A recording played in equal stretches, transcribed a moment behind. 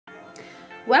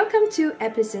Welcome to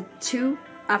episode 2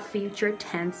 of Future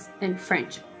Tense in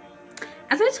French.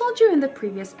 As I told you in the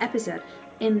previous episode,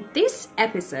 in this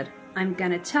episode, I'm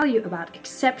gonna tell you about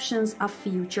exceptions of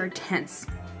future tense.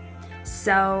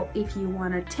 So if you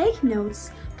wanna take notes,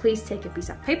 please take a piece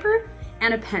of paper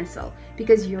and a pencil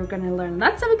because you're gonna learn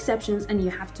lots of exceptions and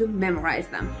you have to memorize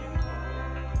them.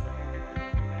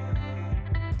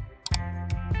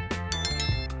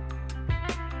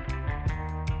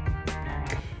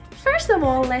 First of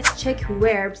all, let's check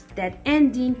verbs that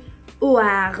end in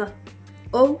OIR,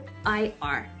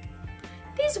 O-I-R.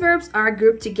 These verbs are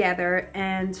grouped together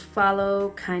and follow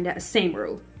kinda the same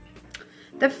rule.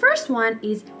 The first one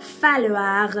is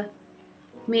falloir,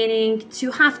 meaning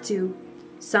to have to,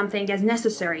 something as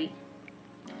necessary.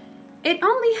 It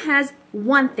only has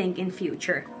one thing in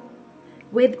future.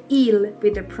 With il,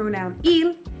 with the pronoun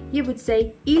il, you would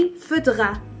say il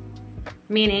faudra,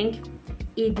 meaning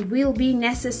it will be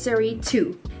necessary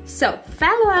to. So,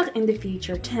 falloir in the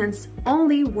future tense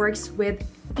only works with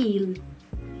il,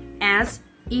 as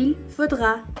il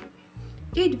faudra,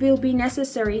 it will be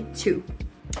necessary to.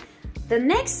 The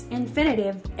next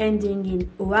infinitive ending in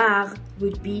oir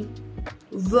would be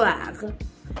voir.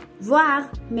 Voir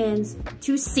means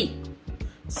to see.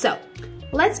 So,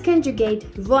 let's conjugate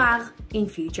voir in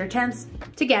future tense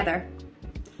together.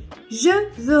 Je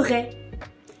verrai,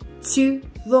 tu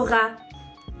verras,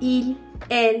 il,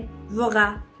 elle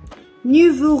verra,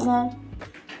 nous verrons,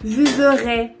 vous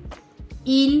verrez,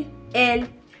 il, elle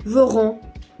verront.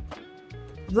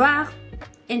 Voir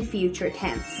in future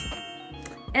tense.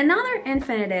 Another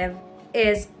infinitive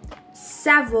is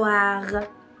savoir.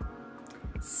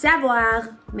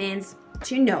 Savoir means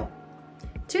to know.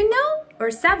 To know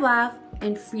or savoir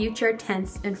in future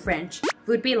tense in French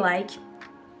would be like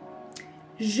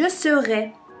je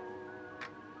serai,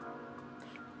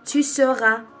 tu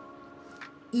seras,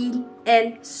 il,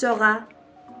 elle sera,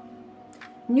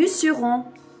 nous serons,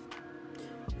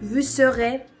 vous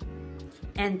serez,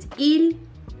 and il,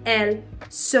 elles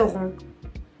seront.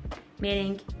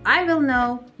 Meaning, I will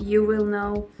know, you will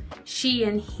know, she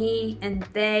and he and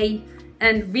they,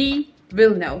 and we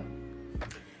will know.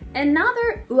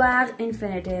 Another oir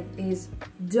infinitive is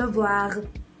devoir,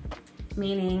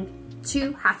 meaning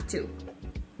to have to.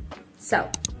 So,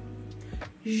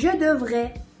 je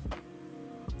devrais,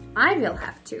 I will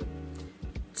have to.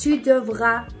 Tu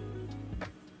devras,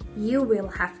 you will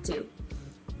have to.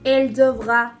 Elle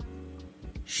devra,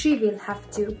 she will have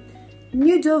to.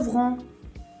 Nous devrons,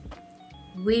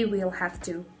 we will have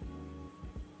to.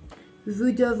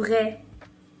 Vous devrez,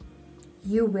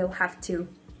 you will have to.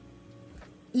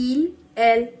 Ils,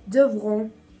 elles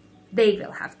devront, they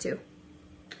will have to.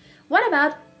 What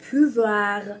about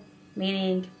pouvoir,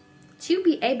 meaning to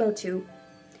be able to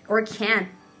or can?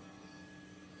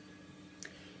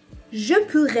 Je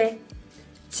pourrai,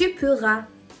 tu pourras,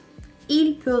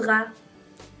 il pourra,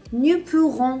 nous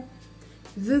pourrons,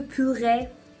 vous pourrez,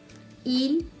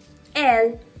 ils,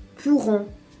 elles pourront.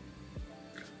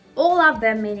 All of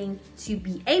them meaning to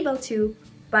be able to,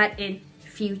 but in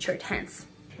future tense.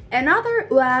 Another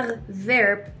oir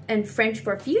verb in French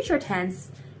for future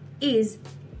tense is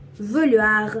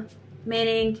vouloir,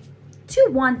 meaning to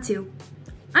want to.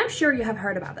 I'm sure you have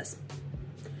heard about this.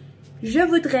 Je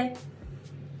voudrais,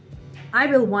 I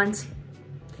will want.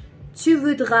 Tu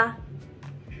voudras,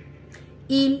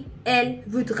 il, elle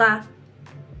voudra.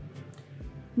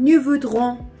 Nous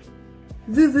voudrons,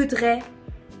 vous voudrez,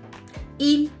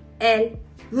 ils, elles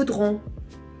voudront.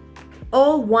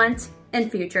 All want in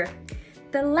future.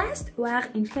 The last oir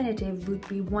infinitive would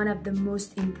be one of the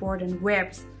most important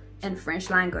verbs in French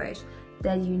language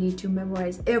that you need to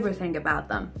memorize everything about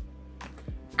them.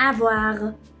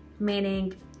 Avoir,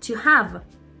 meaning to have.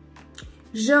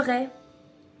 J'aurai,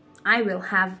 I will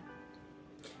have.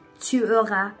 Tu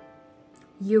auras,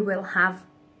 you will have.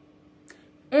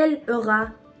 Elle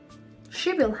aura,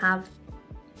 she will have.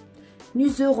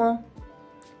 Nous aurons,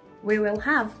 we will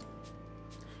have.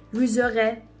 Vous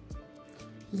aurez,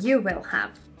 you will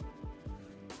have.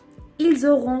 Ils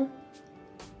auront,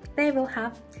 they will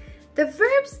have. The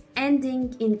verbs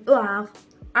ending in oir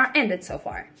are ended so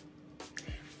far.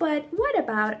 But what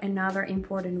about another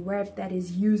important verb that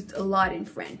is used a lot in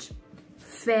French?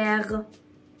 Faire,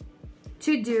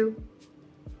 to do.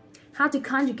 How to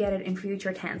conjugate it in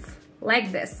future tense,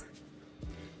 like this.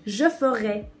 Je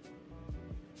ferai,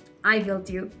 I will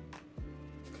do.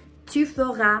 Tu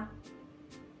feras,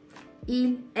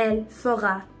 il, elle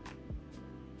fera.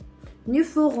 Nous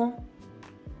ferons,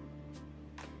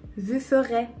 vous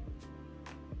ferez,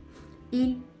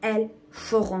 ils, elles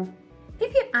feront.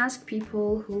 If you ask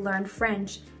people who learn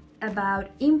French about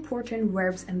important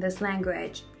verbs in this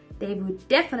language, they would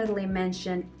definitely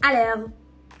mention aller,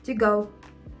 to go,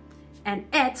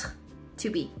 and être, to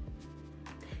be.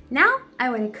 Now I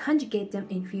want to conjugate them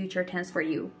in future tense for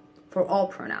you, for all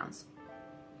pronouns.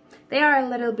 They are a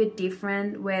little bit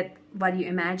different with what you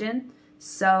imagine,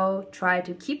 so try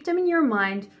to keep them in your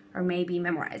mind or maybe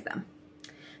memorize them.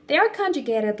 They are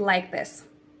conjugated like this.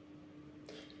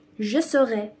 Je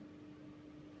serai,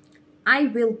 I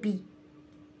will be,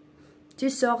 tu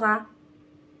seras,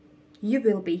 you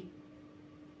will be,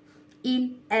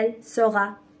 il, elle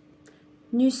sera,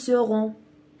 nous serons,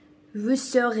 vous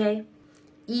serez,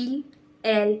 ils,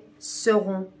 elles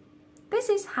seront. This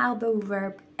is how the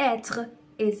verb être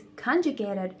is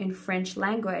conjugated in French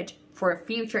language for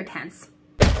future tense.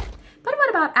 But what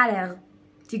about aller,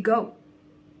 to go?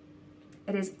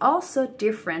 It is also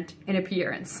different in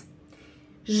appearance.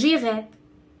 J'irai,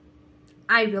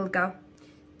 I will go.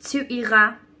 Tu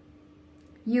iras,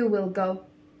 you will go.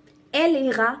 Elle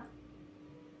ira,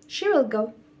 she will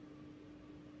go.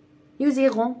 Nous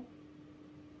irons,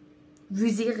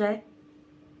 vous irez.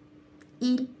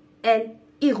 Ils, elles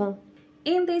iront.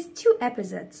 In these 2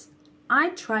 episodes, I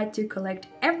tried to collect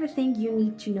everything you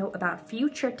need to know about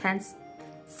future tense,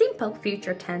 simple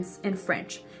future tense in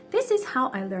French. This is how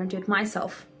I learned it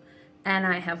myself, and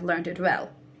I have learned it well.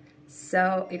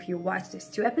 So if you watch these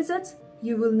 2 episodes,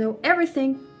 you will know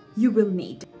everything you will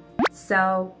need.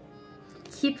 So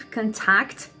keep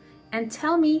contact and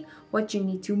tell me what you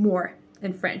need to more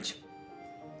in French.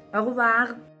 Au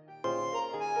revoir!